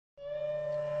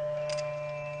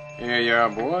Here you are,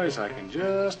 boys. I can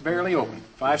just barely open.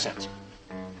 5 cents.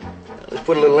 Let's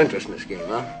put a little interest in this game,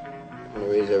 huh? I'm gonna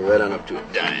raise that right on up to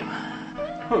a dime.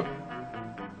 Huh.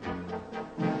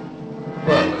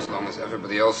 Well, as long as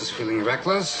everybody else is feeling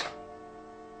reckless,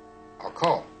 I'll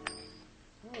call.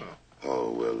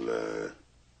 Oh, well,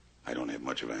 I don't have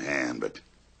much of a hand, but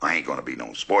I ain't gonna be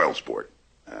no spoil sport.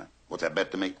 What's that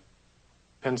bet to me?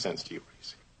 10 cents to you,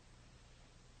 Reese.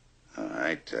 All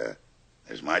right,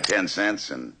 there's my 10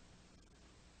 cents, and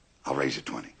I'll raise it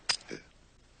 20.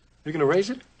 You're gonna raise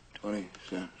it? 20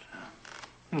 cents.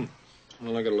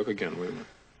 Well, I gotta look again. Wait a minute.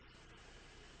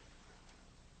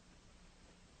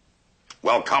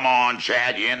 Well, come on,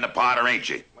 Chad. You in the pot, or ain't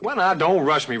you? Well, now, don't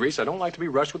rush me, Reese. I don't like to be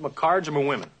rushed with my cards or my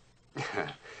women.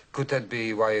 Could that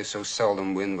be why you so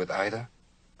seldom win with either?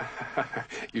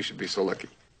 You should be so lucky.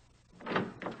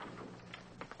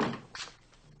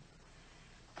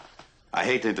 I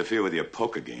hate to interfere with your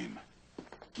poker game,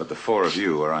 but the 4 of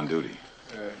you are on duty.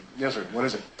 Yes, sir. What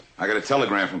is it? I got a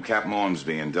telegram from Captain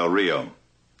Ormsby in Del Rio.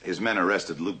 His men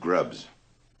arrested Luke Grubbs.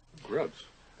 Grubbs?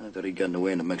 I thought he'd gotten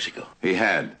away into Mexico. He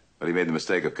had, but he made the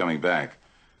mistake of coming back.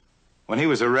 When he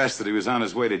was arrested, he was on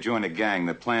his way to join a gang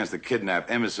that plans to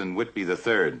kidnap Emerson Whitby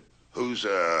III. Who's,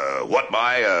 what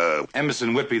by,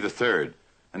 Emerson Whitby III,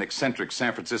 an eccentric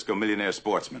San Francisco millionaire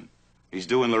sportsman. He's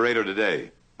due in Laredo today.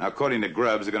 Now, according to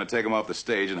Grubbs, they're going to take him off the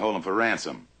stage and hold him for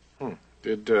ransom.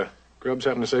 Did Grubbs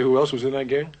happen to say who else was in that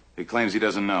gang? He claims he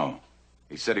doesn't know.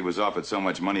 He said he was offered so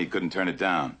much money he couldn't turn it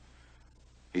down.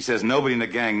 He says nobody in the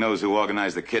gang knows who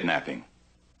organized the kidnapping.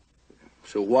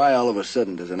 So why all of a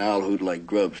sudden does an owl hoot like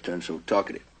Grubbs turn so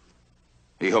talkative?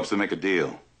 He hopes to make a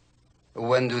deal.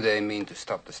 When do they mean to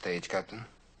stop the stage, Captain?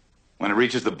 When it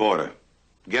reaches the border.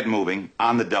 Get moving,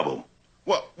 on the double.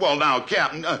 Well, now,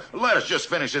 Captain, let us just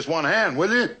finish this one hand,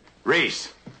 will you?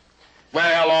 Reese.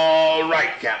 Well, all right,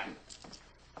 Captain.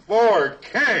 4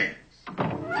 kings.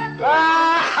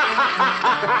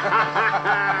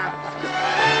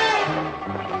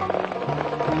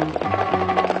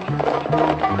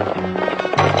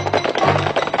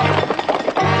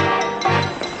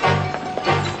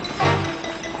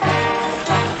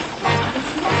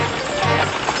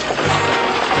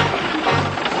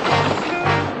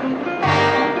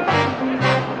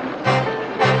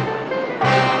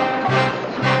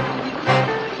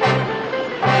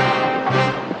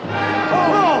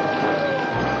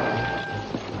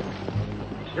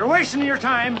 Wasting your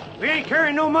time. We ain't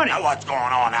carrying no money. Now, what's going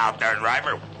on out there,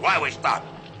 driver? Why we stop?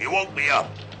 You woke me up.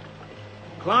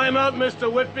 Climb out,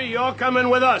 Mr. Whitby. You're coming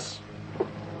with us.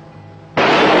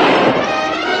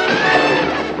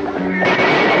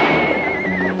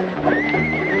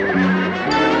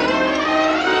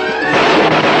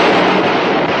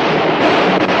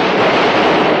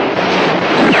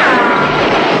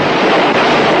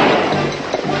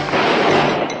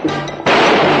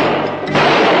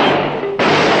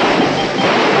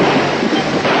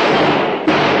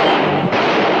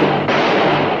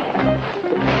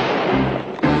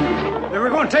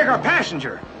 Take our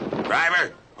passenger.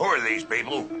 Driver, who are these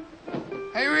people?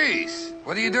 Hey, Reese,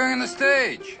 what are you doing on the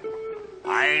stage?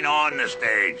 I ain't on the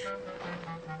stage.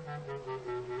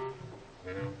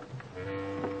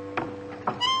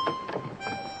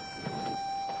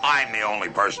 I'm the only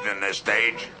person in this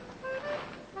stage.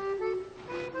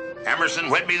 Emerson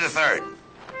Whitby III.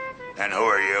 And who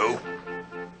are you?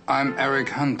 I'm Eric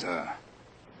Hunter.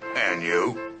 And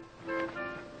you?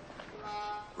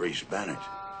 Reese Bennett.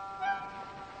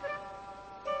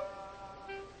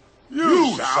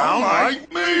 You sound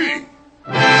like me.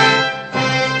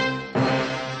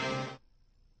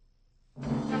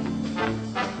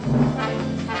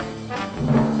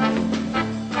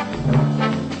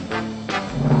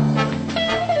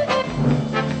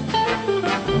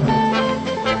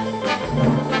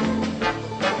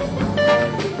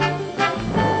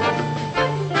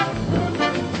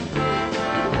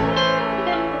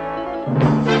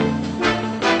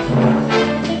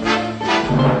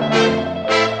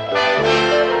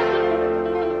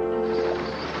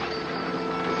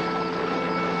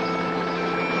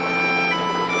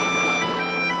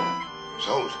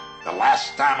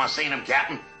 I seen him,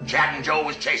 Captain. Chad and Joe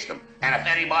was chasing him. And if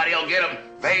anybody'll get him,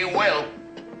 they will.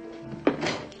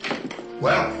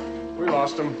 Well? We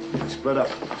lost him. Split up.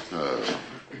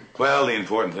 Well, the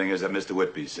important thing is that Mr.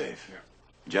 Whitby's safe. Yeah.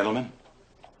 Gentlemen,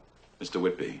 Mr.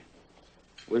 Whitby.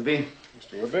 Whitby?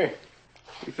 Mr. Whitby?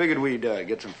 We figured we'd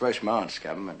get some fresh mounts,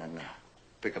 Captain, and then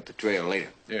pick up the trail later.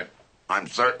 Yeah. I'm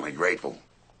certainly grateful.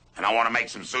 And I want to make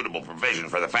some suitable provision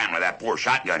for the family of that poor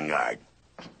shotgun guard.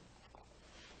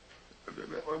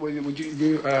 Would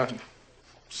you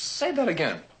say that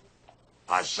again?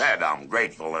 I said I'm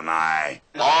grateful, and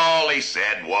all he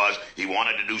said was he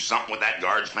wanted to do something with that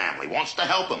guard's family. Wants to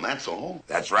help him, that's all.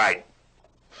 That's right.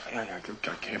 I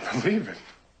can't believe it.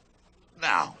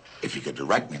 Now, if you could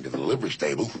direct me to the livery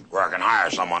stable where I can hire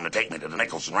someone to take me to the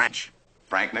Nicholson Ranch.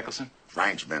 Frank Nicholson?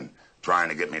 Frank's been trying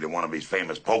to get me to one of his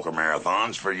famous poker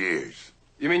marathons for years.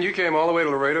 You mean you came all the way to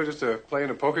Laredo just to play in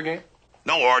a poker game?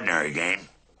 No ordinary game.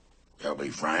 There'll be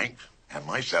Frank and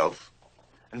myself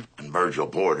and Virgil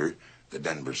Porter, the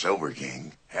Denver Silver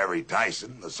King, Harry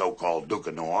Tyson, the so-called Duke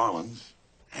of New Orleans,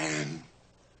 and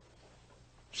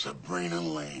Sabrina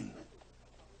Lane,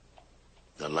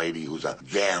 the lady who's a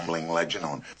gambling legend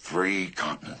on 3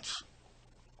 continents.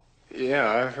 Yeah,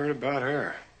 I've heard about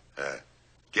her.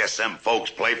 Guess them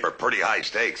folks play for pretty high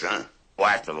stakes, huh? Well,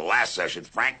 after the last session,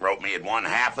 Frank wrote me he'd won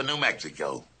half of New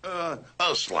Mexico. A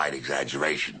slight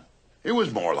exaggeration. It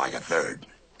was more like a third.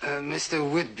 Mr.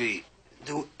 Whitby,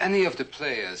 do any of the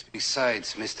players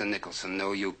besides Mr. Nicholson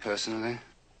know you personally?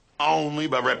 Only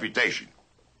by reputation.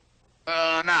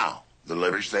 Now, the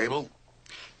livery stable?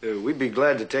 We'd be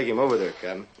glad to take him over there,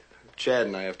 Captain. Chad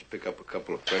and I have to pick up a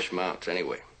couple of fresh mounts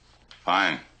anyway.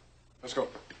 Fine. Let's go.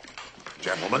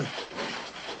 Gentlemen,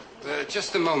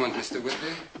 Just a moment, Mr.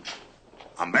 Whitby.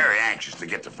 I'm very anxious to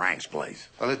get to Frank's place.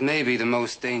 Well, it may be the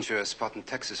most dangerous spot in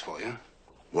Texas for you.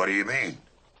 What do you mean?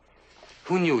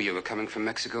 Who knew you were coming from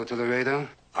Mexico to Laredo?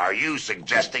 Are you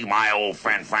suggesting my old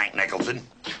friend Frank Nicholson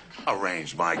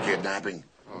arranged my kidnapping?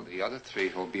 Well, the other 3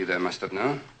 who'll be there must have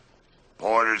known.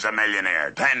 Porter's a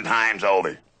millionaire, 10 times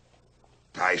over.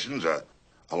 Tyson's a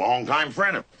longtime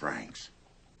friend of Frank's.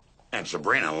 And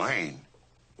Sabrina Lane.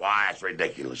 Why, it's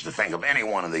ridiculous to think of any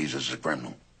one of these as a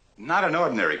criminal. Not an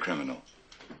ordinary criminal.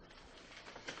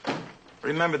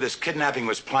 Remember, this kidnapping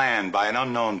was planned by an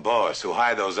unknown boss who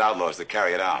hired those outlaws to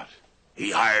carry it out.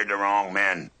 He hired the wrong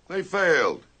men. They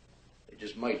failed. They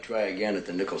just might try again at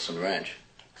the Nicholson Ranch.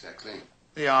 Exactly.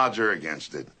 The odds are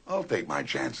against it. I'll take my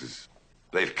chances.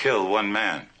 They've killed 1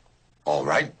 man. All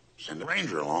right. Send the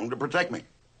ranger along to protect me.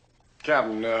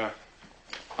 Captain,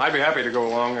 I'd be happy to go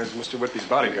along as Mr. Whitby's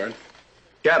bodyguard.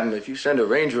 Captain, if you send a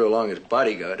ranger along as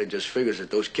bodyguard, it just figures that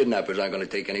those kidnappers aren't going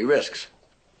to take any risks.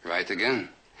 Right again.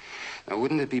 Now,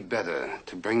 wouldn't it be better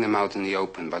to bring them out in the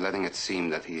open by letting it seem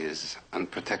that he is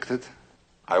unprotected?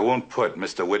 I won't put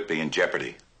Mr. Whitby in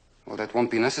jeopardy. Well, that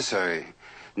won't be necessary.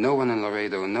 No one in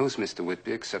Laredo knows Mr.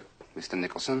 Whitby except Mr.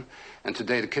 Nicholson. And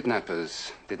today the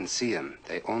kidnappers didn't see him.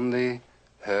 They only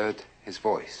heard his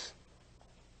voice.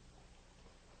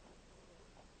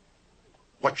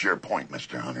 What's your point,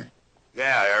 Mr. Hunter?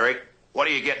 Yeah, Eric. What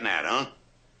are you getting at, huh?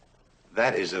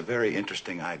 That is a very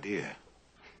interesting idea.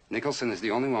 Nicholson is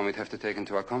the only one we'd have to take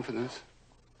into our confidence.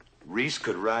 Reese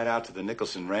could ride out to the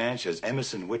Nicholson Ranch as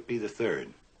Emerson Whitby III.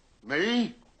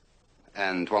 Me?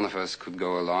 And one of us could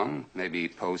go along, maybe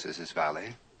pose as his valet.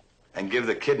 And give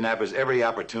the kidnappers every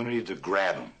opportunity to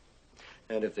grab him.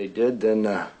 And if they did,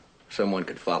 then someone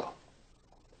could follow.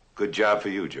 Good job for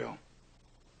you, Joe.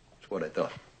 That's what I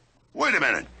thought. Wait a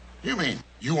minute. You mean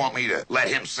you want me to let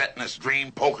him sit in this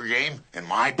dream poker game in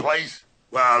my place?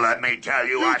 Well, let me tell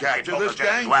you, I capture this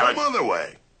gang some other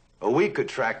way. Well, we could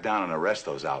track down and arrest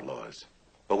those outlaws,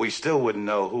 but we still wouldn't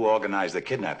know who organized the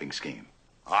kidnapping scheme.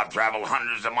 I've traveled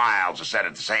hundreds of miles to sit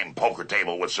at the same poker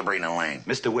table with Sabrina Lane.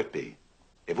 Mr. Whitby,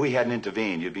 if we hadn't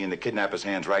intervened, you'd be in the kidnappers'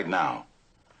 hands right now.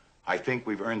 I think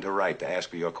we've earned the right to ask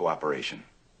for your cooperation.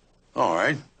 All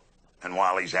right. And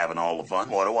while he's having all the fun,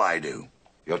 what do I do?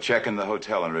 You'll check in the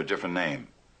hotel under a different name.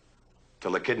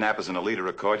 Till the kidnappers and the leader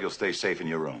are caught, you'll stay safe in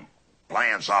your room.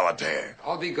 Playing solitaire.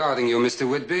 I'll be guarding you, Mr.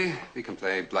 Whitby. We can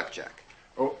play blackjack.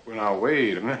 Oh, now,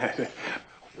 wait a minute.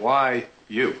 Why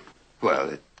you? Well,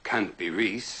 it can't be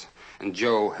Reese. And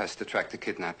Joe has to track the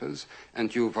kidnappers.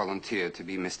 And you volunteered to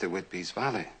be Mr. Whitby's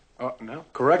valet. No.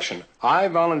 Correction. I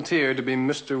volunteered to be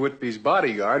Mr. Whitby's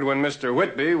bodyguard when Mr.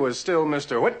 Whitby was still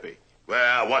Mr. Whitby.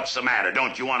 Well, what's the matter?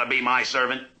 Don't you want to be my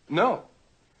servant? No.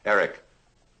 Eric,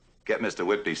 get Mr.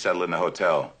 Whitby settled in the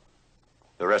hotel.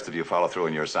 The rest of you follow through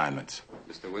on your assignments.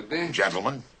 Mr. Whitby?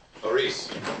 Gentlemen.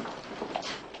 Maurice.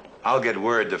 I'll get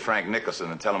word to Frank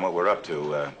Nicholson and tell him what we're up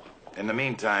to. In the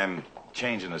meantime,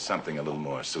 change into something a little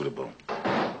more suitable.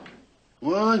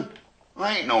 What?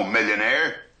 I ain't no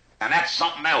millionaire. And that's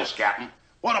something else, Captain.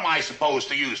 What am I supposed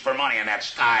to use for money in that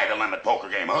sky-the-limit poker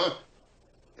game, huh?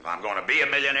 If I'm going to be a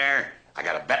millionaire, I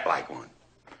got to bet like one.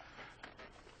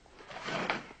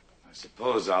 I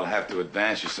suppose I'll have to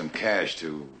advance you some cash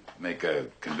to make a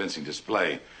convincing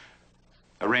display.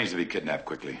 Arrange to be kidnapped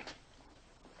quickly.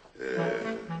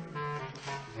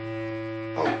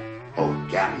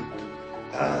 Captain.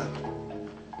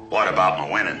 What about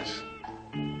my winnings?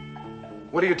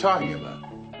 What are you talking about?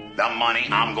 the money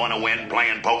I'm going to win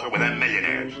playing poker with them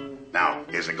millionaires. Now,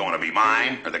 is it going to be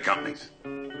mine or the company's?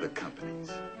 The companies.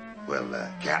 Well,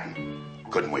 Captain,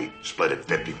 couldn't we split it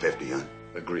 50-50, huh?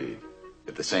 Agreed.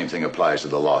 If the same thing applies to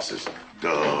the losses.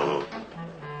 Duh.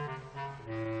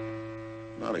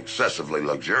 Not excessively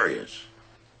luxurious.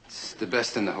 It's the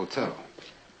best in the hotel.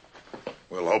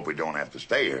 We'll hope we don't have to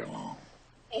stay here long.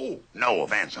 Oh, no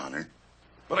offense, Hunter.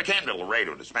 But I came to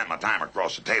Laredo to spend my time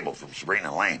across the table from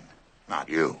Sabrina Lane. Not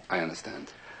you. I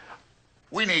understand.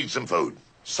 We need some food.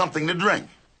 Something to drink.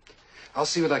 I'll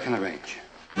see what I can arrange.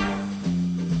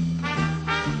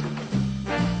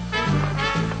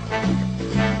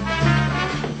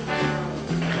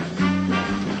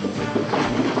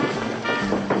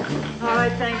 All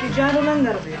right, thank you, gentlemen.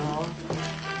 That'll be all.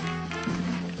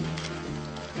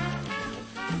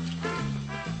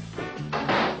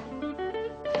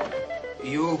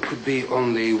 You could be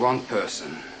only one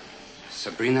person.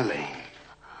 Sabrina Lane.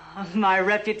 My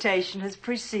reputation has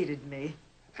preceded me.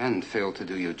 And failed to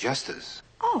do you justice.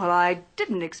 Oh, well, I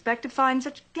didn't expect to find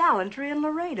such gallantry in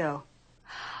Laredo.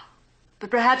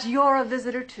 But perhaps you're a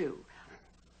visitor, too.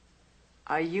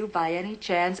 Are you, by any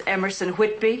chance, Emerson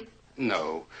Whitby?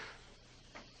 No.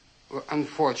 Well,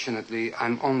 unfortunately,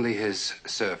 I'm only his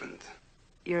servant.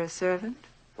 You're a servant?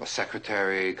 Or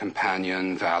secretary,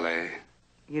 companion, valet.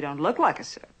 You don't look like a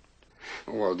servant.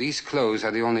 Well, these clothes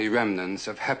are the only remnants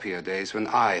of happier days when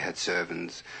I had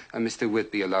servants. And Mr.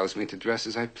 Whitby allows me to dress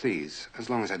as I please, as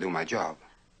long as I do my job.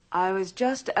 I was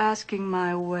just asking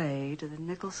my way to the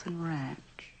Nicholson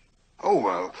Ranch. Oh,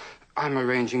 well, I'm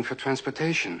arranging for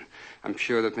transportation. I'm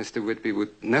sure that Mr. Whitby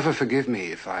would never forgive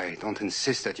me if I don't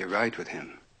insist that you ride with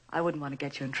him. I wouldn't want to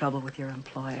get you in trouble with your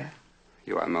employer.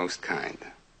 You are most kind.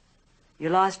 You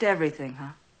lost everything,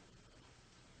 huh?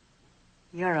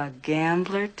 You're a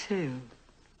gambler, too.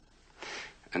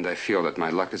 And I feel that my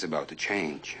luck is about to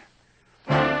change.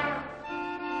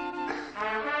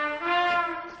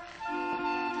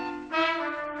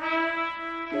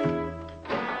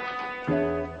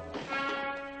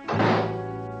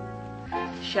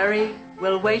 Sherry,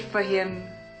 we'll wait for him.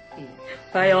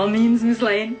 By all means, Miss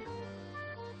Lane.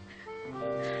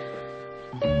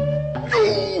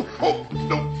 No! Oh,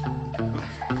 no.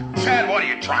 Chad, what are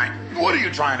you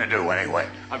trying to do, anyway?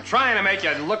 I'm trying to make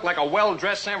you look like a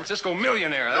well-dressed San Francisco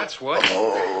millionaire, that's what.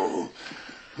 Oh.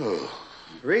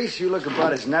 Reese, you look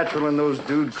about as natural in those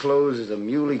dude clothes as a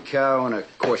muley cow in a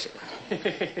corset.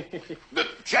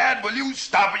 Chad, will you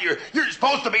stop it? You're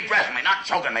supposed to be dressing me, not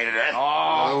choking me to death.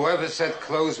 Oh, whoever said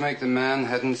clothes make the man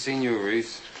hadn't seen you,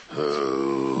 Reese.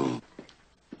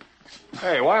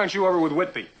 Hey, why aren't you over with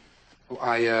Whitby?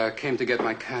 I came to get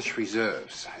my cash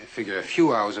reserves. I figure a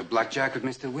few hours of blackjack with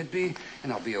Mr. Whitby,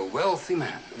 and I'll be a wealthy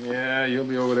man. Yeah, you'll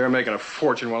be over there making a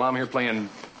fortune while I'm here playing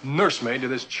nursemaid to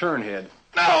this churnhead.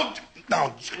 No,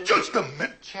 just a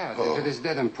minute. Chad, if it is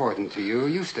that important to you,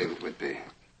 you stay with Whitby.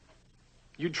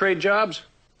 You trade jobs?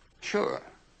 Sure.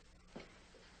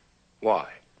 Why?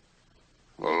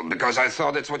 Well, because I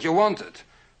thought it's what you wanted.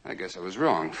 I guess I was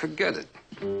wrong. Forget it.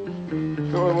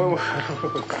 Whoa.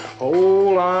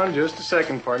 Hold on just a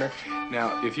second, partner.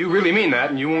 Now, if you really mean that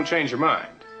and you won't change your mind.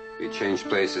 We change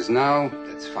places now,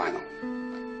 that's final.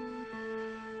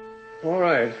 All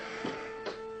right.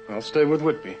 I'll stay with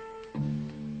Whitby.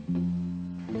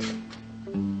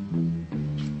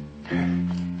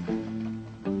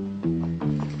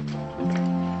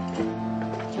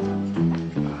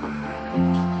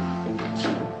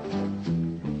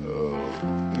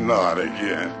 Not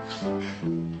again.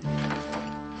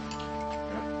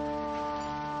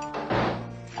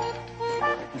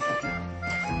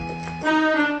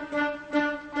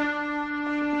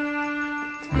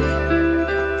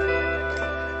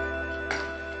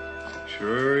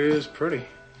 Sure is pretty.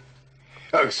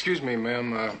 Oh, excuse me,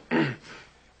 ma'am.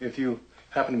 If you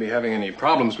happen to be having any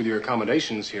problems with your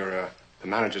accommodations here, the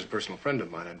manager's a personal friend of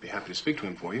mine. I'd be happy to speak to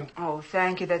him for you. Oh,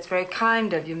 thank you. That's very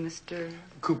kind of you, Mr.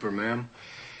 Cooper, ma'am.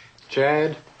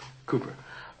 Chad Cooper.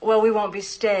 Well, we won't be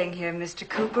staying here, Mr.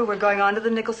 Cooper. We're going on to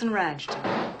the Nicholson Ranch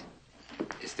tonight.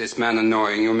 Is this man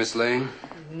annoying you, Miss Lane?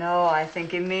 No, I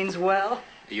think he means well.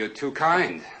 You're too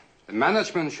kind. The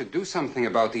management should do something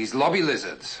about these lobby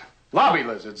lizards. Lobby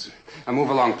lizards. Now move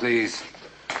along, please.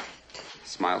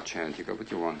 Smile, Chad. You got what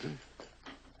you wanted.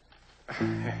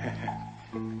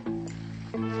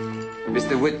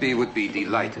 Mr. Whitby would be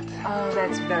delighted. Oh,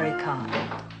 that's very kind.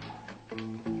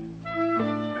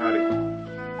 Howdy.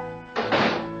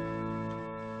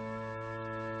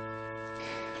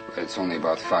 It's only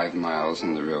about 5 miles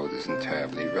and the road isn't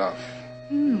terribly rough.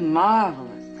 Marvelous.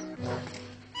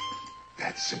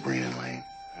 That's Sabrina Lane.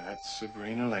 That's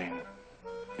Sabrina Lane.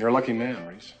 You're a lucky man,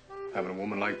 Reese. having a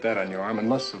woman like that on your arm,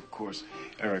 unless, of course,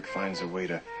 Eric finds a way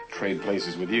to trade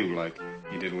places with you like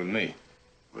he did with me.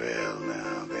 Well,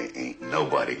 now, they ain't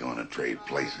nobody gonna trade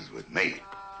places with me.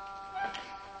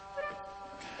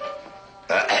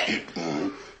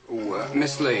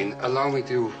 Miss Lane, allow me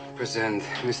to present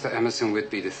Mr. Emerson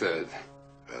Whitby III.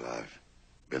 Well, I've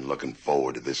been looking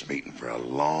forward to this meeting for a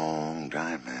long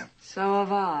time, ma'am. So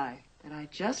have I. And I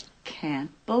just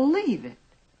can't believe it.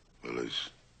 Well,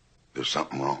 there's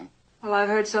something wrong? Well, I've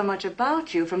heard so much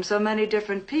about you from so many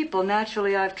different people.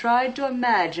 Naturally, I've tried to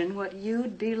imagine what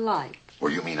you'd be like.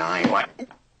 Well, you mean I ain't like...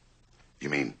 You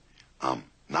mean I'm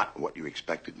not what you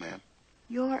expected, ma'am?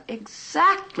 You're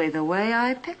exactly the way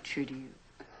I pictured you.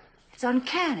 It's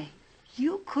uncanny.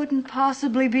 You couldn't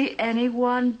possibly be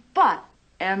anyone but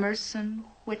Emerson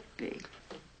Whitby.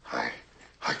 I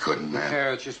couldn't, ma'am.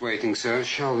 Carriage is waiting, sir.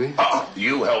 Shall we?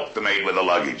 You help the maid with the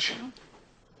luggage.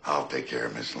 I'll take care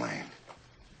of Miss Lane.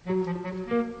 Mr.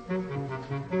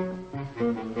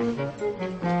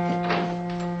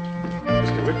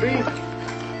 Whitby?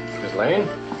 Miss Lane?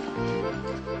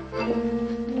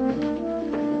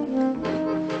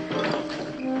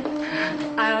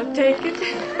 I'll take it.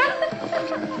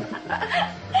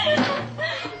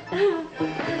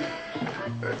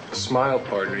 Smile,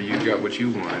 partner. You got what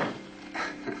you wanted.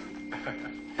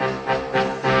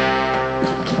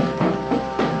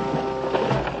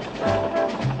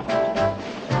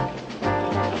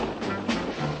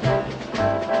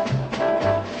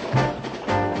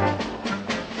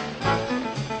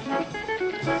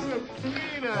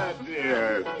 Sabrina,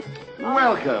 dear.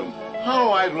 Welcome.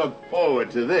 How I've looked forward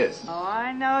to this. Oh,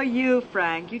 I know you,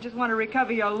 Frank. You just want to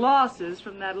recover your losses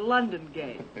from that London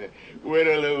game. Win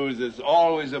or lose, it's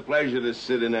always a pleasure to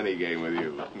sit in any game with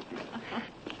you.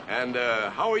 And,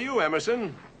 how are you,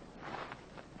 Emerson?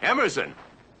 Emerson!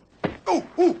 Oh,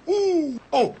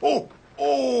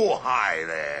 hi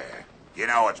there. You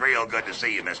know, it's real good to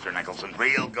see you, Mr. Nicholson.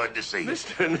 Real good to see you.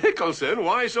 Mr. Nicholson,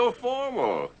 why so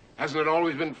formal? Hasn't it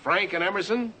always been Frank and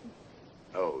Emerson?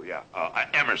 Oh, yeah.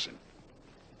 Emerson.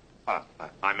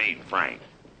 I mean Frank.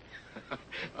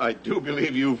 I do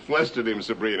believe you flustered him,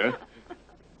 Sabrina.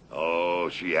 Oh,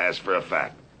 she has for a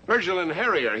fact. Virgil and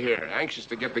Harry are here, anxious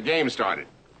to get the game started.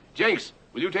 Jenks,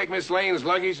 will you take Miss Lane's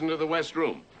luggage into the West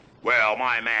Room? Well,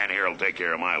 my man here will take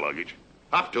care of my luggage.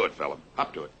 Up to it, fella.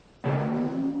 Up to it.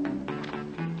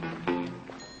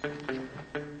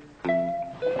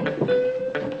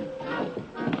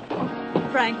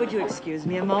 Frank, would you excuse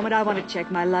me a moment? I want to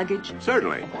check my luggage.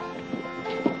 Certainly.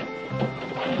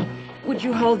 Would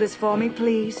you hold this for me,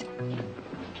 please?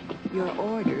 Your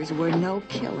orders were no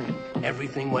killing.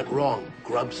 Everything went wrong.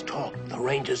 Grubs talked. The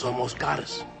Rangers almost got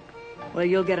us. Well,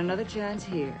 you'll get another chance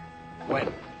here.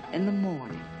 When? In the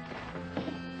morning.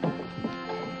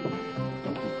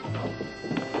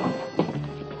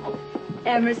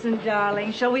 Emerson,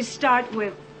 darling, shall we start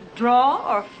with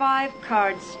draw or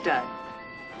 5-card stud?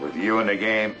 With you in the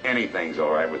game, anything's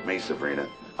all right with me, Sabrina.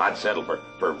 I'd settle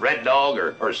for Red Dog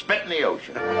or Spit in the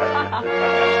Ocean.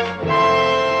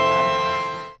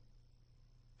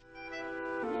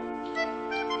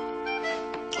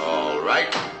 All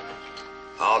right.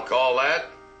 I'll call that,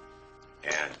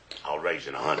 and I'll raise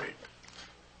it 100.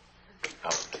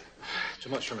 Too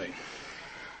much for me.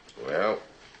 Well,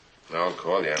 I'll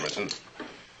call you, Emerson.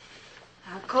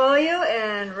 I'll call you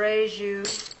and raise you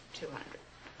 200.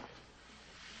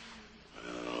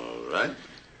 All right.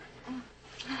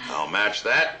 I'll match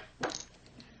that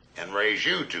and raise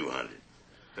you 200.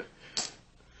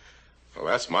 Well,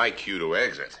 that's my cue to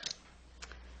exit.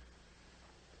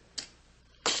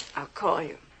 I'll call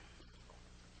you.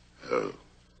 Oh.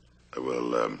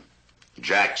 Well,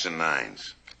 jacks and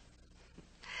nines.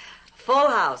 Full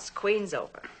house, queen's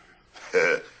open.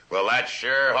 Well, that's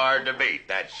sure hard to beat.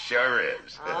 That sure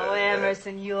is. Oh,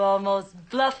 Emerson, you almost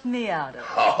bluffed me out of it.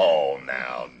 Oh,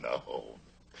 now, no.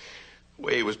 The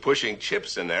way he was pushing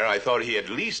chips in there, I thought he at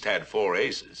least had 4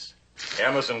 aces.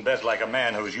 Emerson bets like a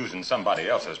man who's using somebody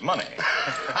else's money.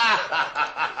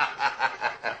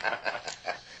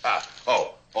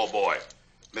 Oh, boy.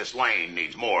 Miss Lane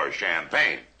needs more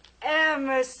champagne.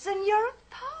 Emerson, you're a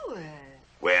poet.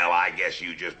 Well, I guess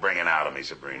you just bring it out of me,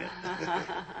 Sabrina.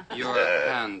 Your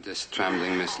hand is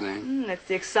trembling, Miss Lane. It's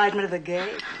the excitement of the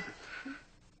game.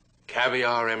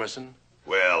 Caviar, Emerson?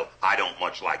 Well, I don't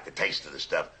much like the taste of the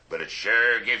stuff, but it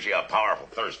sure gives you a powerful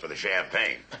thirst for the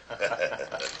champagne.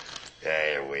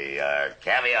 There we are.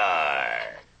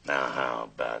 Caviar. Now, how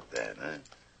about that,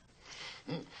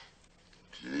 huh?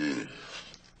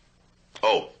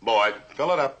 Oh, boy,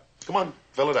 fill it up. Come on,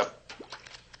 fill it up.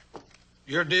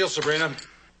 Your deal, Sabrina.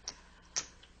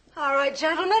 All right,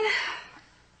 gentlemen.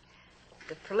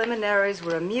 The preliminaries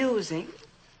were amusing.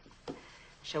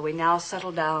 Shall we now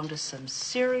settle down to some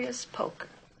serious poker?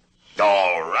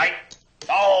 All right.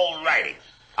 All righty.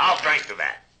 I'll drink to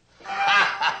that.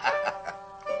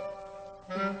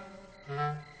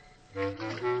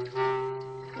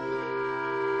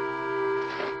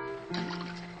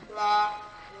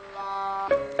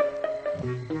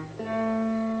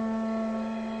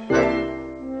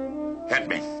 Hit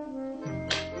me.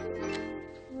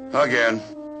 Again.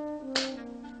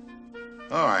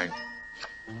 All right.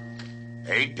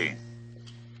 18.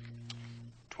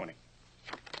 20.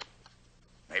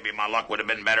 Maybe my luck would have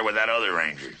been better with that other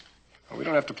ranger. Well, we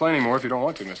don't have to play anymore if you don't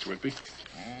want to, Mr. Whitby.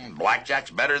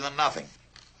 Blackjack's better than nothing.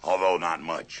 Although not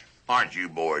much. Aren't you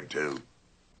bored, too?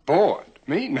 Bored?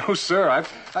 Me? No, sir.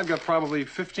 I've got probably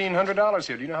 $1,500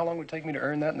 here. Do you know how long it would take me to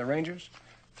earn that in the Rangers?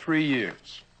 3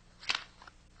 years.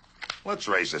 Let's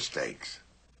raise the stakes.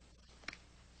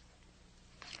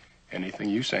 Anything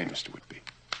you say, Mr. Whitby.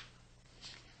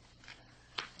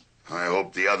 I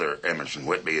hope the other Emerson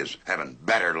Whitby is having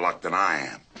better luck than I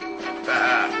am.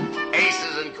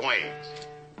 Aces and queens.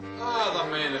 Oh, the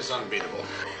man is unbeatable.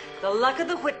 The luck of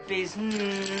the Whitbys,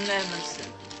 Emerson.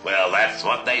 Well, that's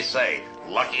what they say.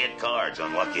 Lucky at cards,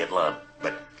 unlucky at love.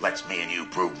 But let's me and you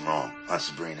prove them wrong, huh,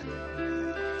 Sabrina?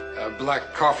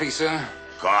 Black coffee, sir?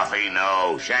 Coffee,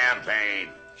 no. Champagne.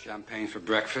 Champagne for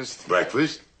breakfast?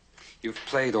 Breakfast? You've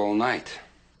played all night.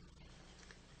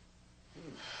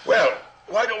 Well,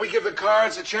 why don't we give the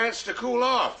cards a chance to cool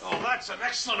off? Oh, that's an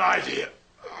excellent idea.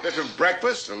 Bit of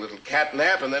breakfast, a little cat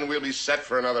nap, and then we'll be set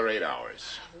for another 8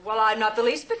 hours. Well, I'm not the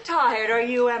least bit tired. Are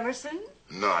you, Emerson?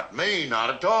 Not me,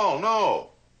 not at all, no.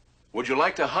 Would you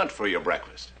like to hunt for your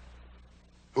breakfast?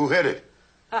 Who hit it?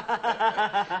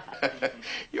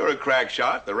 You're a crack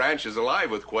shot. The ranch is alive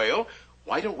with quail.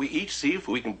 Why don't we each see if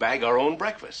we can bag our own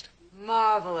breakfast?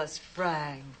 Marvelous,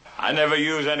 Frank. I never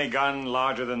use any gun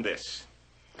larger than this.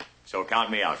 So count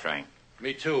me out, Frank.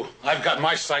 Me too. I've got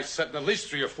my sights set in at least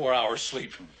 3 or 4 hours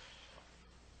sleep.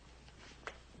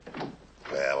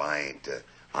 Well, I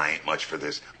ain't much for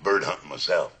this bird hunting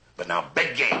myself. But now,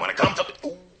 big game when it comes up.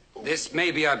 Ooh. This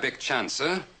may be our big chance,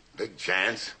 sir. Big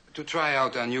chance. To try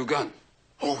out our new gun.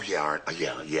 Oh, yeah,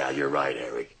 you're right,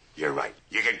 Eric. You're right.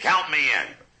 You can count me in.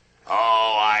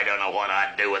 Oh, I don't know what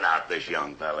I'd do without this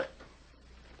young fella.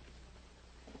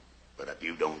 But if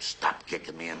you don't stop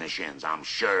kicking me in the shins, I'm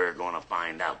sure gonna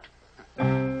find out.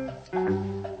 Well,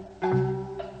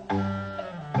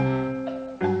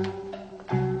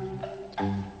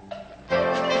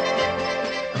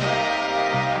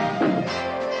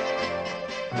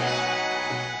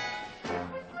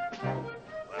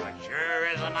 it sure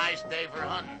is a nice day for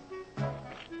hunting.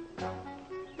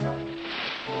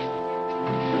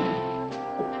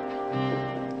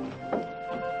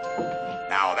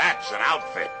 Now that's an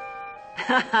outfit.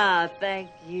 Thank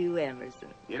you, Emerson.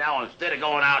 You know, instead of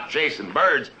going out chasing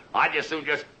birds, I'd just soon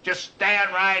just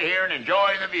stand right here and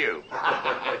enjoy the view.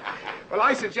 Well,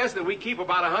 I suggest that we keep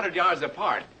about 100 yards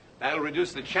apart. That'll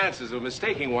reduce the chances of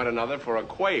mistaking one another for a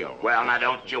quail. Well, now,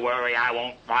 don't you worry. I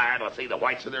won't fire till I see the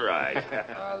whites of their eyes.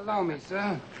 Allow me,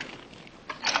 sir.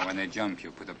 Now, when they jump,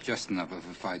 you put up just enough of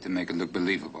a fight to make it look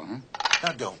believable, huh?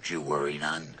 Now, don't you worry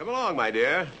none. Come along, my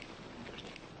dear.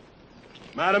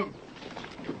 Madam,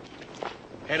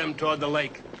 head him toward the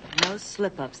lake. No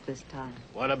slip-ups this time.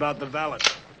 What about the valet?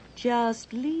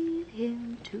 Just leave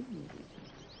him to me.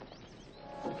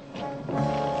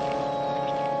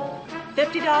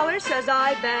 $50 says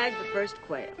I bag the first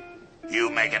quail. You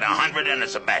make it 100 and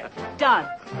it's a bet. Done.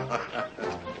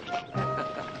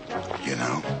 You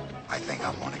know, I think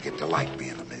I'm gonna get to like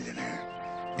being a millionaire.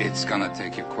 It's gonna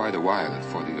take you quite a while at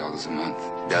 $40 a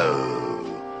month. No.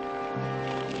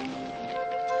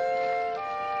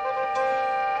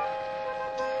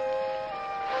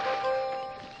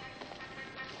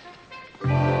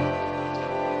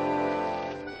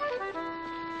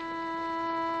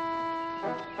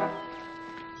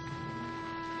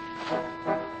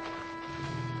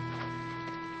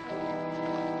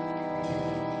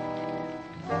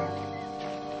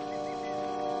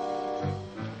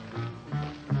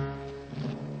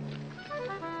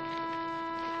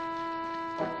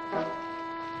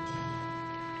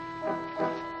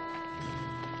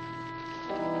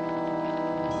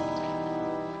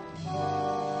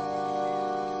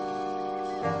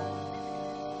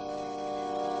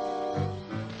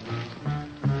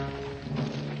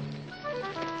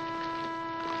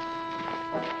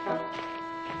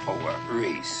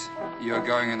 Reese, you're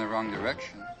going in the wrong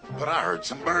direction. But I heard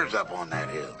some birds up on that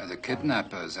hill. The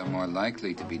kidnappers are more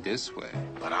likely to be this way.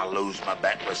 But I'll lose my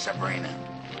bet with Sabrina.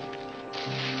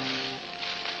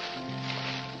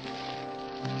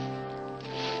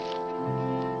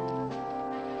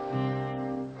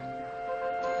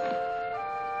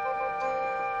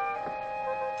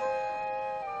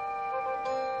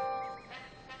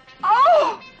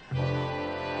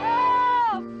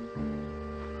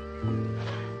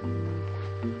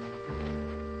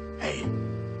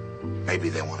 Maybe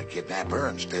they want to kidnap her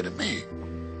instead of me.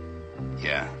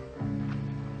 Yeah.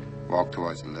 Walk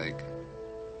towards the lake.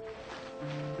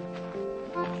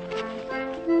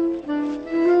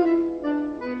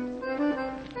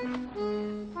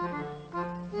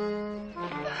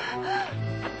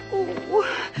 Oh,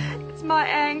 it's my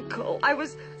ankle. I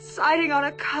was siding on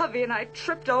a covey and I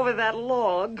tripped over that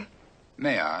log.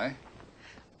 May I?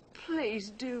 Please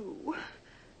do.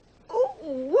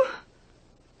 Oh.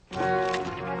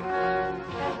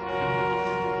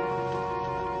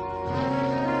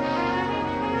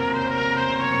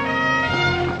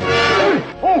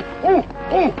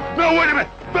 Oh! No, wait a minute!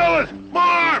 Fellas! My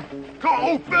arm!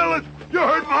 Oh, fellas! You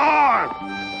hurt my arm!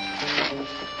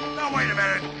 Now, wait a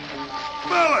minute.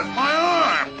 Fellas, my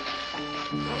arm!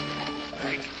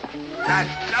 That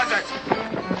does it!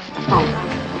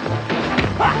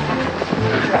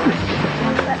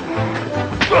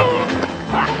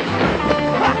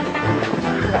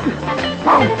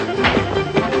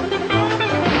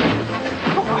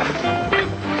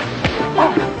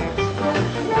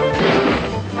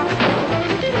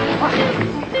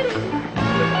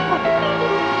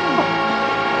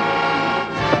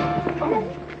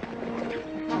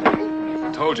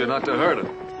 Told you not to hurt him.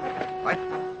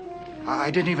 I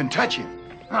didn't even touch him.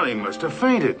 Well, he must have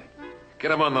fainted.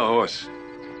 Get him on the horse.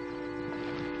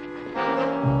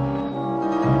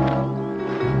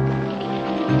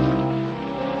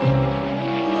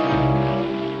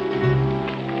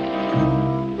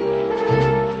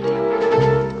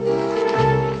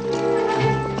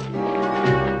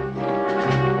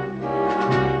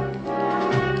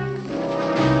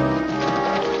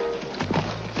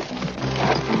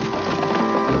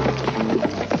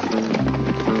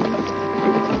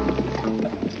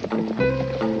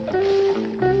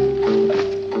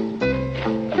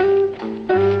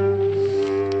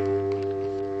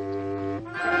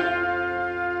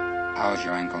 How's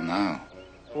your ankle now?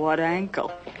 What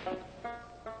ankle?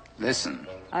 Listen.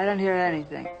 I don't hear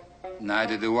anything.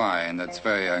 Neither do I, and that's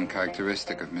very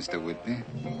uncharacteristic of Mr. Whitby.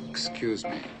 Excuse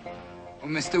me. Oh,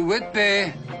 Mr.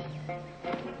 Whitby!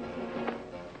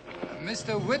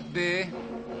 Mr. Whitby!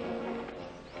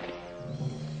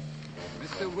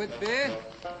 Mr. Whitby?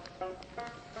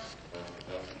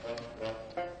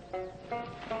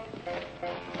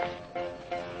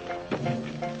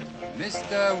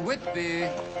 Mr. Whitby!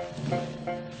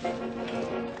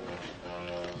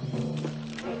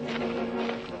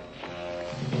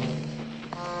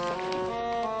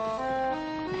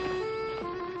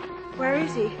 Where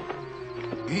is he?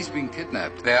 He's been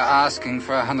kidnapped. They're asking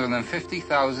for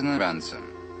 $150,000 in ransom.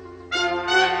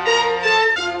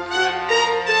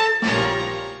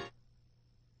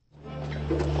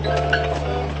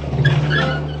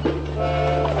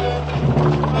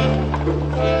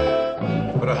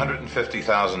 Put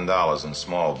 $150,000 in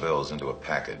small bills into a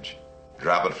package.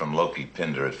 Drop it from Loki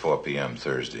Pinder at 4 p.m.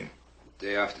 Thursday.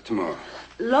 Day after tomorrow.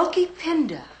 Loki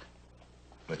Pinder.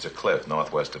 It's a cliff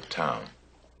northwest of town.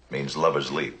 Means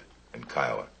Lover's Leap in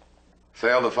Kiowa.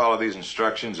 Fail to follow these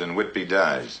instructions and Whitby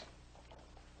dies.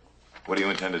 What do you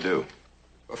intend to do?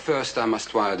 First, I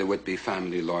must wire the Whitby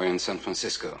family lawyer in San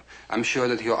Francisco. I'm sure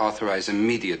that he'll authorize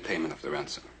immediate payment of the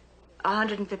ransom.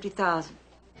 150,000.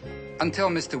 Until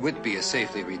Mr. Whitby is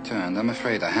safely returned, I'm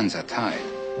afraid our hands are tied.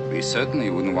 We certainly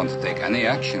wouldn't want to take any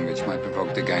action which might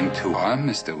provoke the gang to harm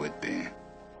Mr. Whitby.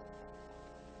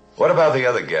 What about the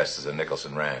other guests at the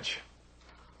Nicholson Ranch?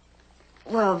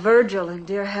 Well, Virgil and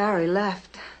dear Harry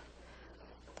left.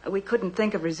 We couldn't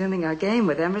think of resuming our game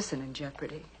with Emerson in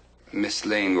jeopardy. Miss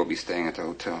Lane will be staying at the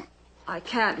hotel. I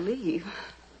can't leave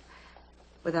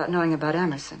without knowing about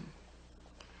Emerson.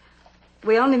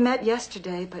 We only met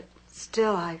yesterday, but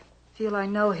still I feel I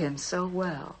know him so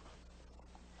well.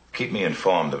 Keep me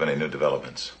informed of any new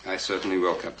developments. I certainly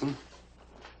will, Captain.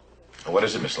 What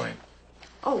is it, Miss Lane?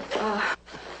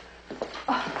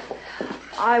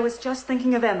 I was just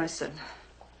thinking of Emerson.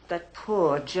 That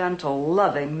poor, gentle,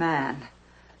 loving man.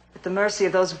 At the mercy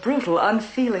of those brutal,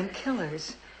 unfeeling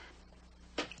killers.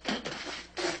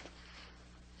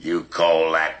 You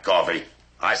call that coffee?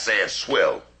 I say it's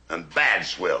swill, and bad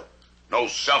swill. No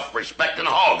self-respecting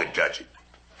hog would touch it.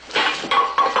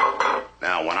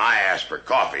 Now, when I ask for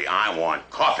coffee, I want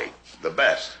coffee, the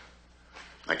best.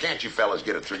 Now, can't you fellas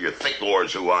get it through your thick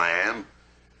lords who I am?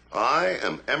 I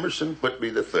am Emerson Whitby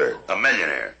III, a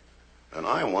millionaire, and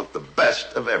I want the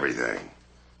best of everything.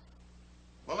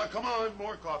 Well, now, come on,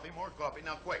 more coffee,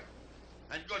 now quick.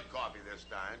 And good coffee this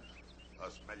time.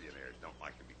 Us millionaires don't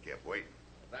like to be kept waiting.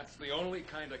 That's the only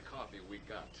kind of coffee we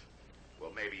got.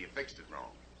 Well, maybe you fixed it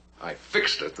wrong. I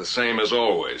fixed it the same as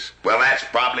always. Well, that's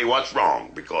probably what's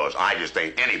wrong, because I just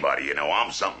ain't anybody, you know.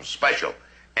 I'm something special.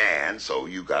 And so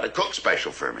you got a cook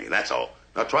special for me, that's all.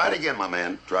 Now try it again, my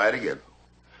man. Try it again.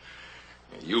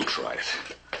 You try it.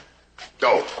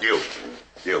 Go, you.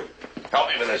 Help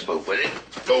me with this boot, will you?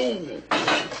 Go.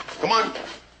 Come on,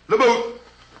 the boot.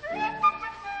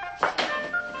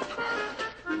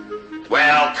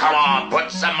 Well, come on,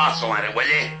 put some muscle in it, will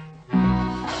you?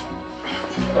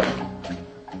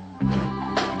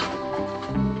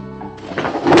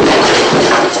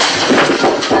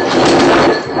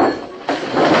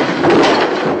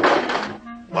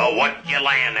 Well, what you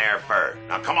laying there for?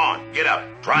 Now, come on, get up.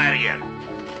 Try it again.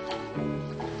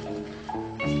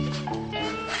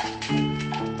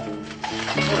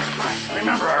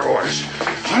 Remember our orders.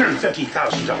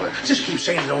 $150,000. Just keep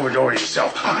saying it over and over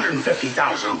yourself.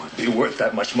 $150,000. Be worth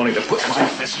that much money to put my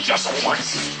fist just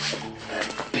once.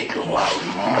 That big loud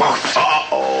mouth.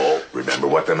 Uh-oh. Remember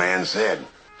what the man said.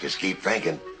 Just keep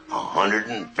thinking.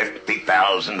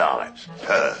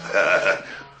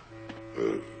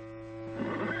 $150,000.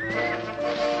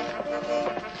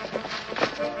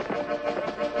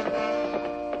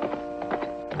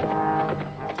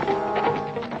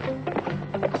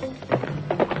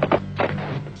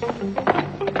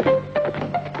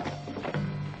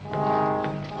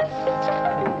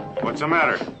 What's the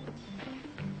matter?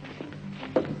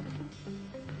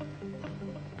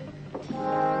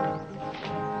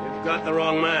 You've got the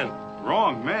wrong man.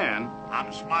 Wrong man?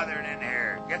 I'm smothered in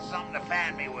here. Get something to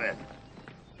fan me with.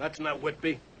 That's not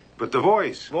Whitby. But the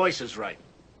voice. Voice is right.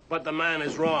 But the man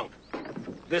is wrong.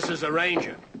 This is a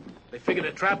ranger. They figured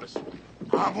to trap us.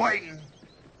 I'm waiting.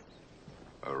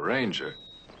 A ranger?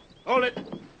 Hold it.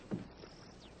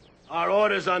 Our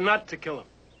orders are not to kill him.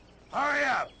 Hurry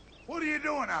up. What are you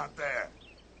doing out there?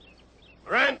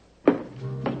 Rent.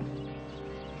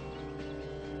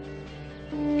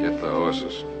 Get the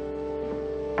horses.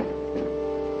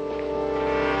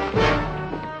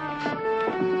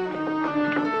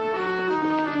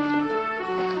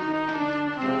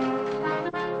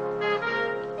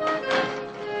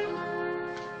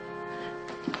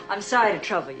 I'm sorry to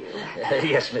trouble you.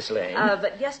 Yes, Miss Lane.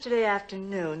 But yesterday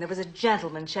afternoon, there was a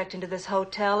gentleman checked into this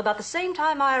hotel about the same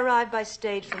time I arrived by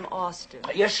stage from Austin.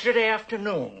 Yesterday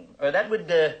afternoon. That would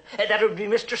be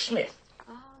Mr. Smith.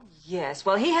 Yes,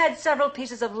 well, he had several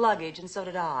pieces of luggage, and so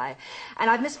did I. And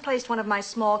I've misplaced one of my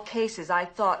small cases. I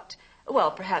thought,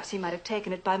 well, perhaps he might have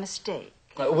taken it by mistake.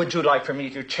 Would you like for me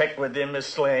to check with him,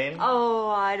 Miss Lane? Oh,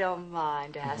 I don't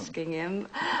mind asking him.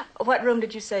 What room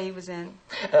did you say he was in?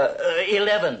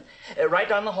 11. Right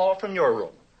down the hall from your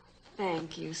room.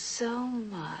 Thank you so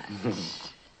much.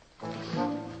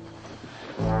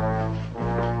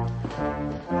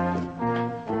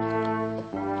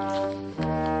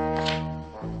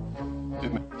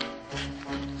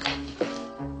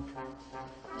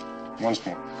 Once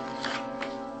more.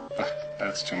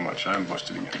 That's too much. I'm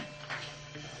busted again.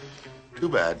 Too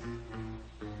bad.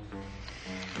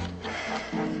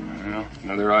 Well,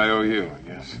 another IOU, I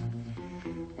guess.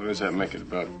 What does that make it?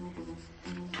 About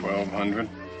 1,200?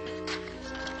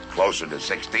 Closer to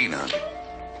 1,600.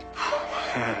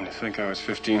 Man, to think I was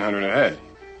 1,500 ahead.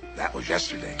 That was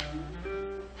yesterday.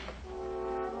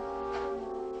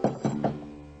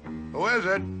 Who is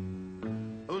it?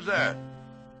 Who's that?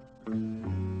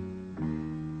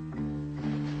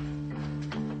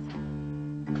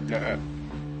 Yeah,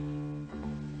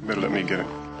 better let me get it.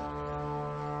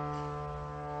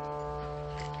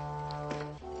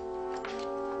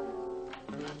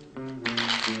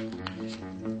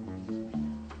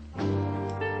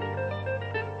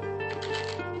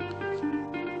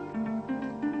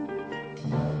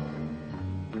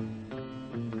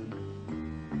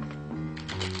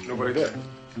 Nobody there.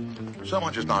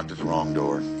 Someone just knocked at the wrong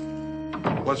door.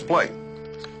 Let's play.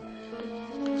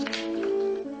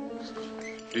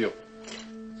 Deal.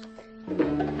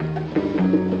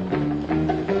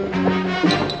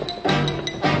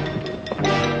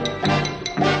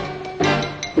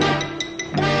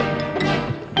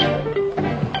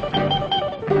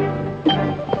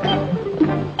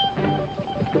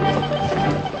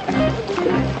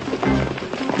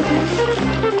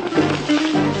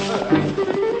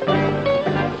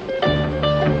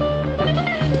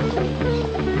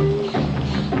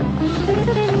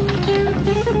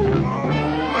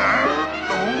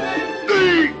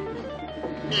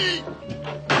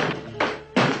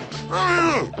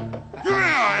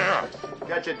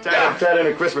 That in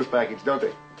a Christmas package, don't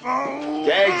they?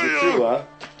 Gags you too, huh?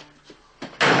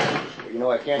 Well, you know,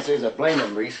 I can't say as I blame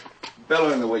them, Reese.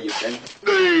 Bellowing the way you can.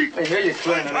 I hear you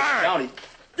clearing in this county.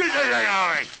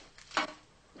 Of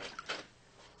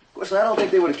course, I don't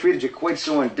think they would have treated you quite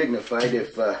so undignified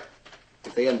if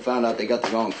they hadn't found out they got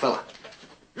the wrong fella.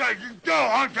 Yeah, you go.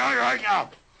 I'll tell you right now.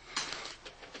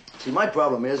 See, my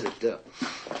problem is that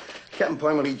Captain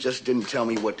Parmalee just didn't tell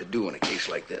me what to do in a case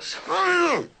like this. Get me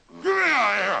out of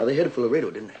here! Well, they headed for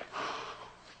Laredo, didn't they?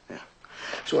 Yeah.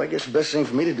 So I guess the best thing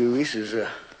for me to do, Reese, is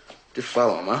just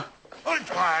follow him, huh?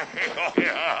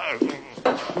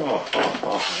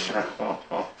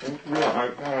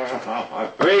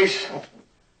 Reese,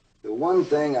 the one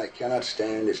thing I cannot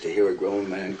stand is to hear a grown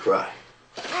man cry.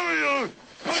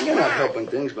 You're not helping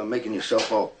things by making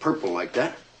yourself all purple like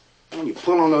that. When you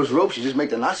pull on those ropes, you just make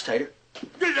the knots tighter.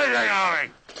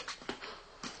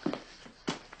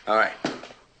 All right.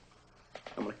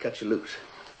 I'm gonna cut you loose.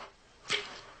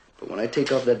 But when I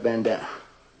take off that bandana,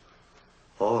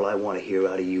 all I want to hear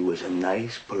out of you is a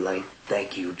nice, polite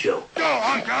thank you, Joe.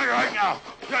 I'll tell you right now.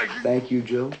 Thank you,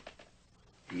 Joe?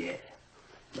 Yeah,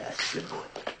 that's the boy.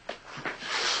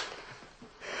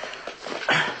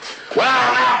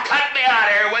 Well, now, cut me out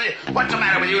of here, will you? What's the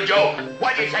matter with you, Joe?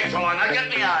 Why'd you take so long? Now, get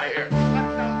me out of here.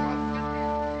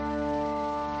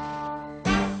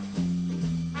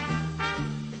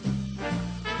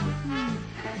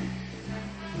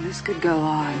 This could go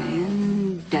on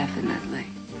indefinitely.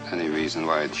 Any reason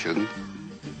why it shouldn't?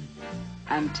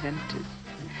 I'm tempted.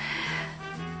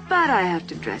 But I have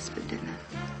to dress for dinner.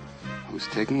 Who's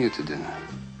taking you to dinner?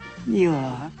 You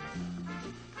are.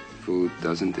 Food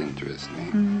doesn't interest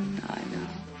me. I know.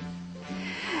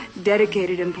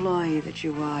 Dedicated employee that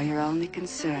you are, you're only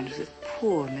concerned with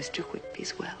poor Mr.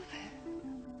 Whitby's welfare.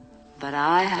 But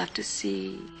I have to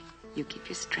see you keep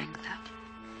your strength up.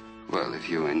 Well, if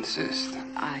you insist.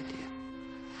 I do.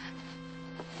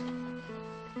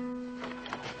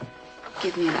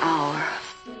 Give me an hour.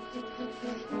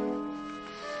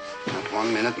 Not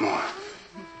 1 minute more.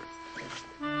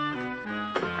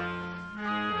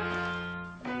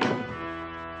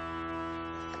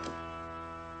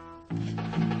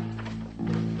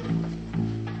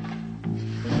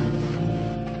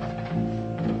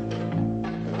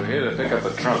 We're here to pick up a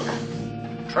trunk.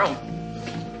 Trump?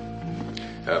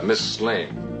 Miss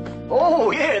Lane.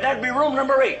 Oh, yeah, that'd be room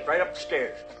number 8, right up the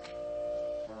stairs.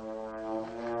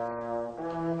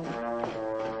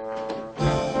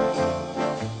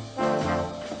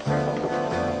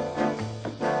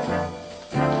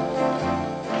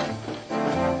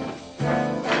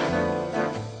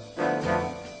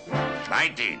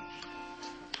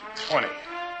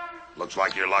 Looks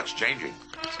like your luck's changing.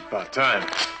 It's about time.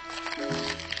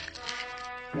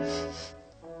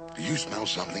 Do you smell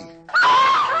something?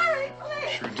 Hurry,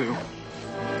 please! Sure do.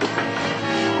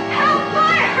 Help,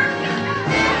 fire!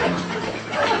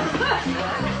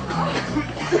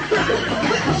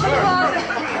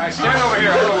 All right, stand over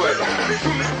here. I'll wait.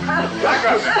 Back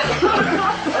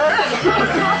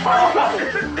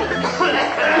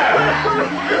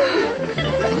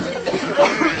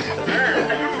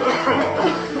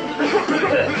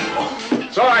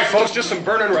It's all right, folks. Just some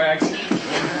burning rags.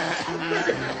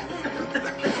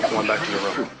 Come on back to your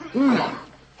room.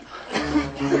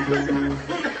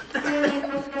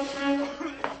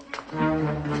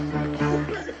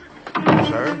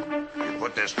 Sir, you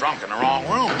put this trunk in the wrong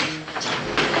room.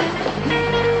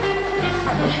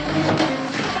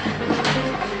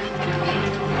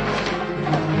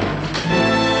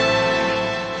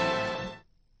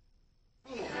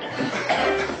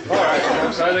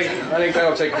 I think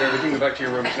that'll take care of it. You can go back to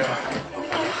your rooms now.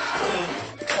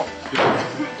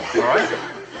 You all right?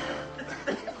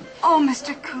 Oh,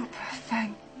 Mr. Cooper,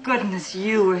 thank goodness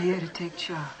you were here to take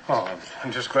charge. Oh,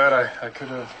 I'm just glad I could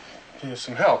give you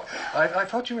some help. I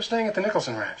thought you were staying at the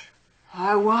Nicholson Ranch.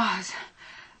 I was.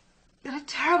 But a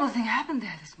terrible thing happened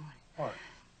there this morning.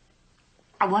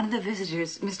 What? One of the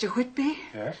visitors, Mr. Whitby,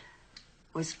 Yes?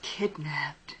 was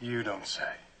kidnapped. You don't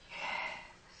say.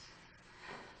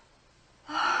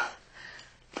 Oh.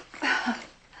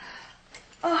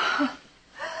 Well,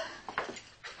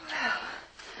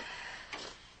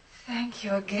 thank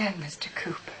you again, Mr.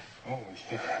 Cooper. Oh,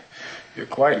 yeah. You're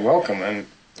quite welcome, and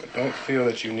don't feel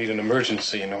that you need an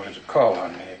emergency in order to call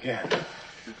on me again.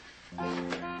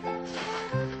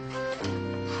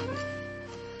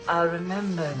 I'll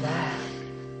remember that.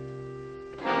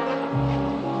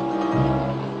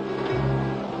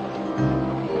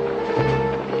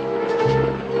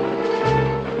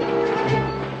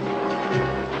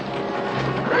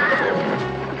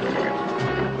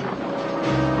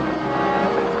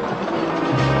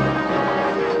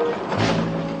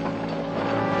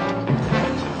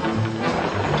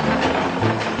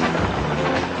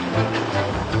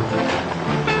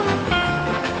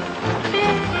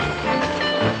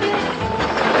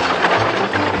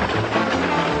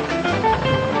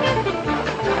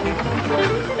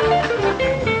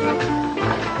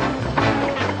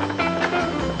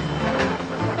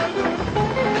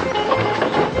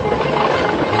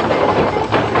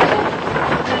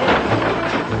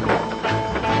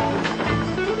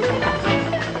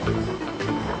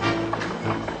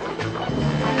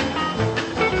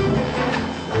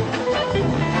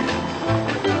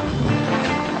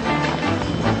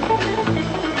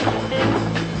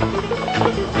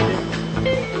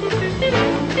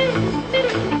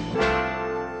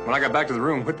 got back to the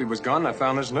room, Whitby was gone, and I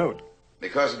found this note.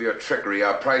 Because of your trickery,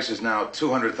 our price is now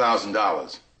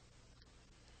 $200,000.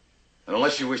 And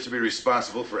unless you wish to be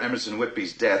responsible for Emerson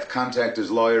Whitby's death, contact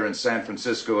his lawyer in San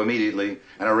Francisco immediately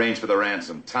and arrange for the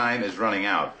ransom. Time is running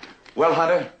out. Well,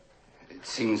 Hunter? It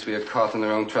seems we are caught in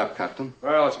our own trap, Captain.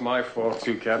 Well, it's my fault,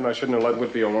 too, Captain. I shouldn't have let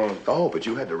Whitby alone. Oh, but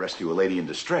you had to rescue a lady in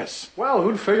distress. Well,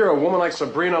 who'd figure a woman like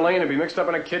Sabrina Lane would be mixed up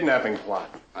in a kidnapping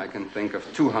plot? I can think of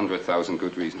 200,000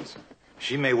 good reasons.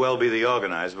 She may well be the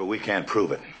organizer, but we can't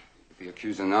prove it. If we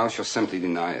accuse her now, she'll simply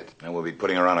deny it. And we'll be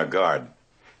putting her on her guard.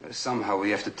 Somehow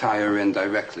we have to tie her in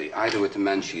directly, either with the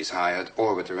men she's hired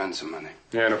or with the ransom money.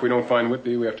 Yeah, and if we don't find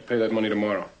Whitby, we have to pay that money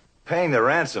tomorrow. Paying the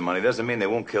ransom money doesn't mean they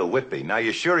won't kill Whitby. Now,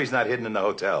 you're sure he's not hidden in the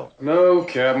hotel? No,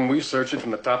 Captain. We searched it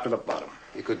from the top to the bottom.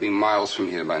 He could be miles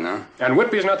from here by now. And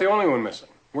Whitby's not the only one missing.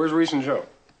 Where's Reese and Joe?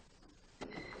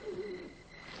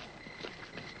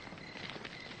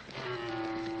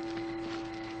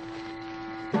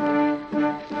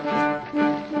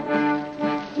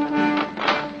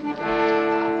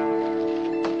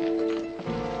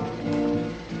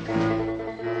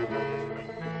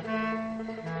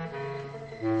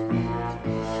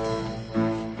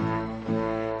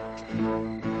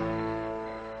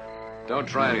 Don't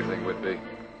try anything, Whitby.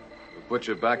 We'll put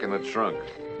you back in the trunk.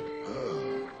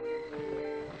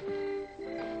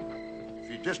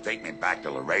 If you just take me back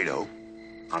to Laredo,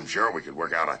 I'm sure we could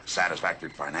work out a satisfactory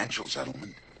financial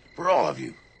settlement for all of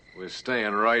you. We're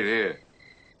staying right here.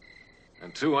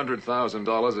 And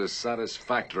 $200,000 is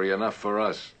satisfactory enough for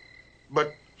us.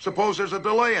 But suppose there's a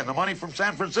delay in the money from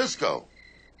San Francisco.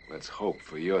 Let's hope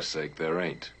for your sake there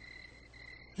ain't.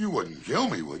 You wouldn't kill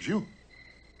me, would you?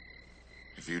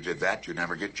 If you did that, you'd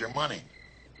never get your money.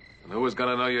 And who is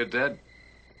gonna know you're dead?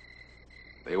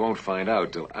 They won't find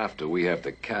out till after we have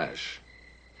the cash.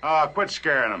 Oh, quit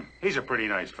scaring him. He's a pretty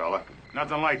nice fella.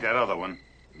 Nothing like that other one.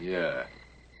 Yeah.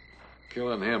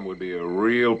 Killing him would be a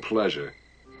real pleasure.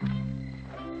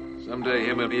 Someday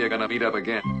him and me are gonna meet up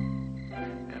again.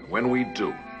 And when we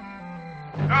do...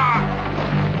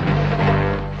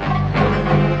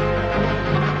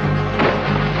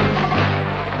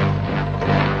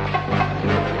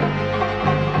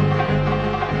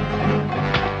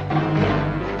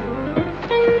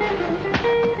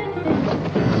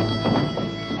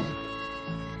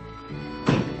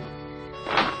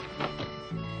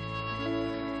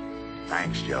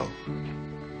 Thanks, Joe.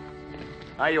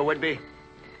 Hiya, Whitby.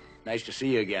 Nice to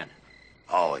see you again.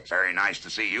 Oh, it's very nice to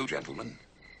see you, gentlemen.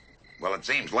 Well, it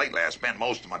seems lately I spent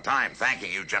most of my time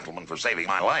thanking you gentlemen for saving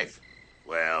my life.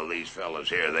 Well, these fellas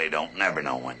here, they don't never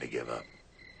know when to give up.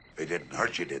 They didn't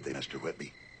hurt you, did they, Mr.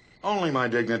 Whitby? Only my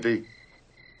dignity.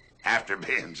 After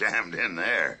being jammed in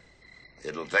there,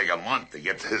 it'll take a month to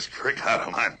get this crick out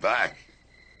of my back.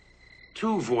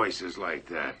 Two voices like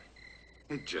that.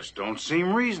 It just don't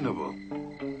seem reasonable.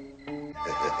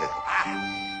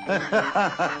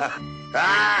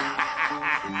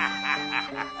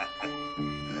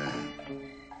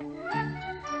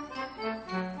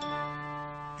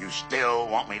 You still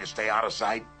want me to stay out of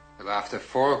sight? Well, after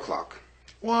 4 o'clock.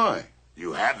 Why?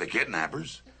 You have the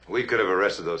kidnappers. We could have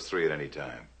arrested those three at any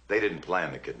time. They didn't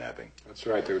plan the kidnapping. That's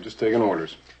right. They were just taking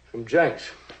orders. From Jenks,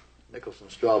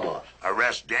 Nicholson's straw boss.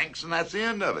 Arrest Jenks, and that's the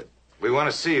end of it. We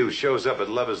want to see who shows up at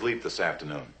Lover's Leap this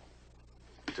afternoon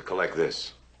to collect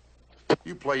this.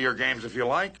 You play your games if you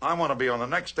like. I want to be on the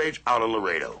next stage out of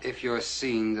Laredo. If you're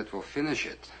seen, that will finish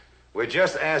it. We're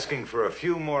just asking for a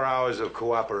few more hours of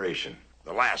cooperation.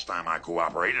 The last time I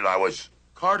cooperated, I was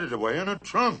carted away in a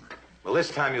trunk. Well,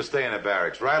 this time you'll stay in the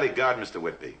barracks. Riley, guard Mr.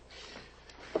 Whitby.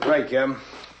 Right, Kim.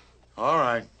 All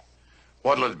right.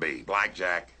 What'll it be?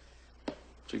 Blackjack?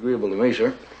 It's agreeable to me,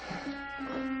 sir.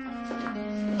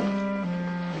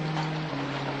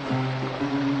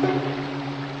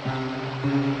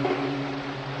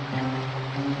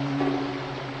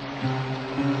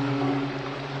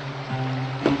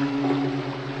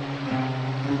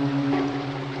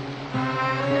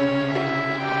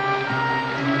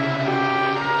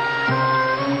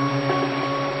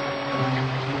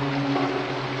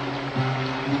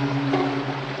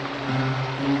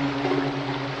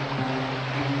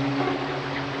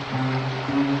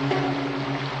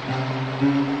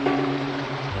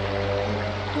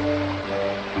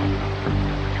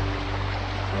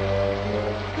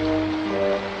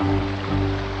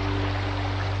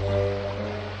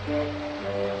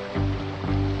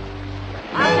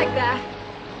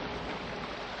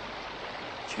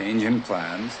 Changing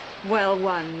plans. Well,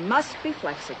 one must be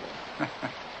flexible.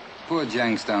 Poor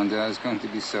Jenks down there is going to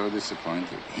be so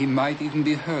disappointed. He might even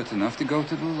be hurt enough to go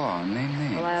to the law and name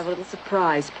names. Well, I have a little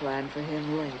surprise planned for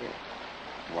him later.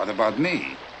 What about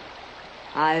me?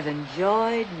 I've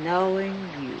enjoyed knowing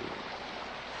you.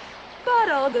 But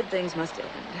all good things must end.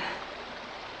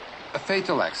 A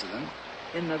fatal accident?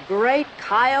 In the great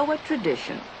Kiowa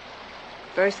tradition.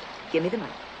 First, give me the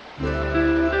money.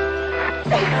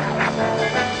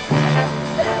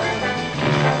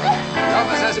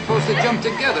 Lovers are supposed to jump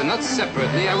together, not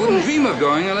separately. I wouldn't dream of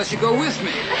going unless you go with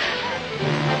me.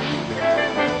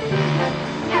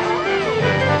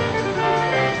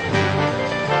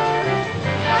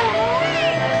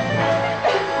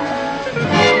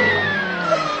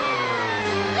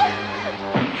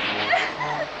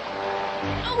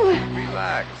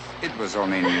 Relax. It was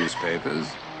only newspapers.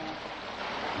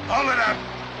 Hold it up.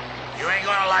 You ain't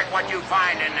gonna like what you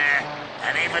find in there.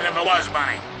 And even if it was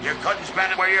money, you couldn't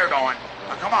spend it where you're going.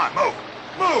 Now, come on, move.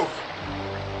 Move!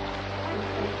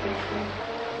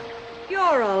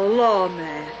 You're a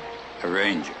lawman. A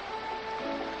ranger.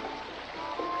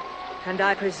 And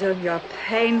I presume you're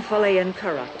painfully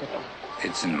incorruptible.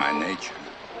 It's in my nature.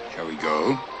 Shall we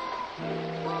go?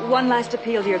 One last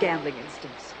appeal to your gambling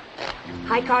instincts.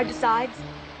 High card decides.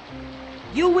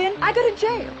 You win, I go to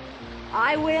jail.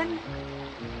 I win.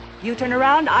 You turn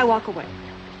around, I walk away.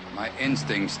 My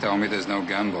instincts tell me there's no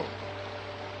gamble.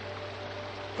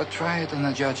 But try it on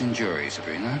a judge and jury,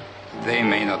 Sabrina. They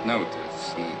may not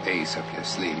notice the ace up your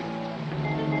sleeve.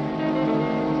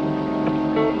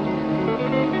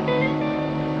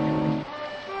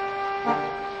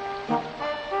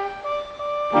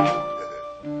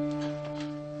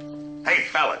 Hey,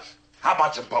 fellas, how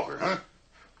about some poker, huh?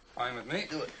 Fine with me.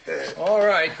 Do it. All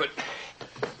right, but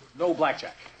no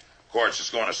blackjack. Of course, it's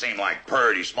going to seem like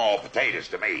pretty small potatoes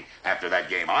to me after that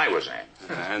game I was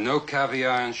in. No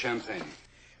caviar and champagne.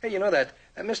 Hey, you know that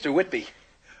Mr. Whitby,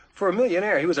 for a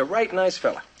millionaire, he was a right nice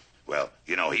fella. Well,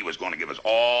 you know, he was going to give us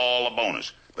all a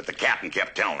bonus, but the captain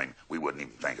kept telling him we wouldn't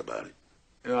even think about it.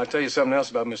 You know, I'll tell you something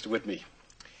else about Mr. Whitby.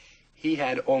 He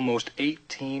had almost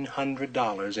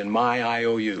 $1,800 in my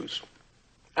IOUs.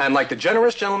 And like the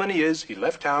generous gentleman he is, he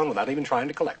left town without even trying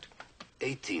to collect.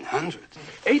 $1,800?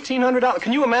 $1,800.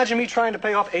 Can you imagine me trying to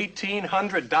pay off $1,800?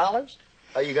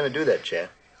 How are you going to do that, Chad?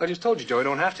 I just told you, Joe, I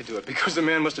don't have to do it because the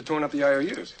man must have torn up the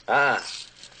IOUs. Ah,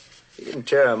 he didn't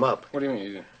tear him up. What do you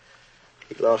mean?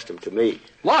 He lost him to me.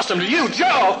 Lost him to you,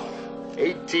 Joe?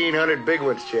 1,800 big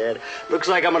ones, Chad. Looks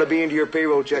like I'm going to be into your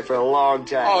payroll check for a long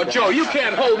time. Oh, Joe, you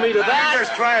can't hold me to that. You're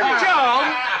just trying me.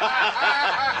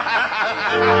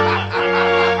 Joe!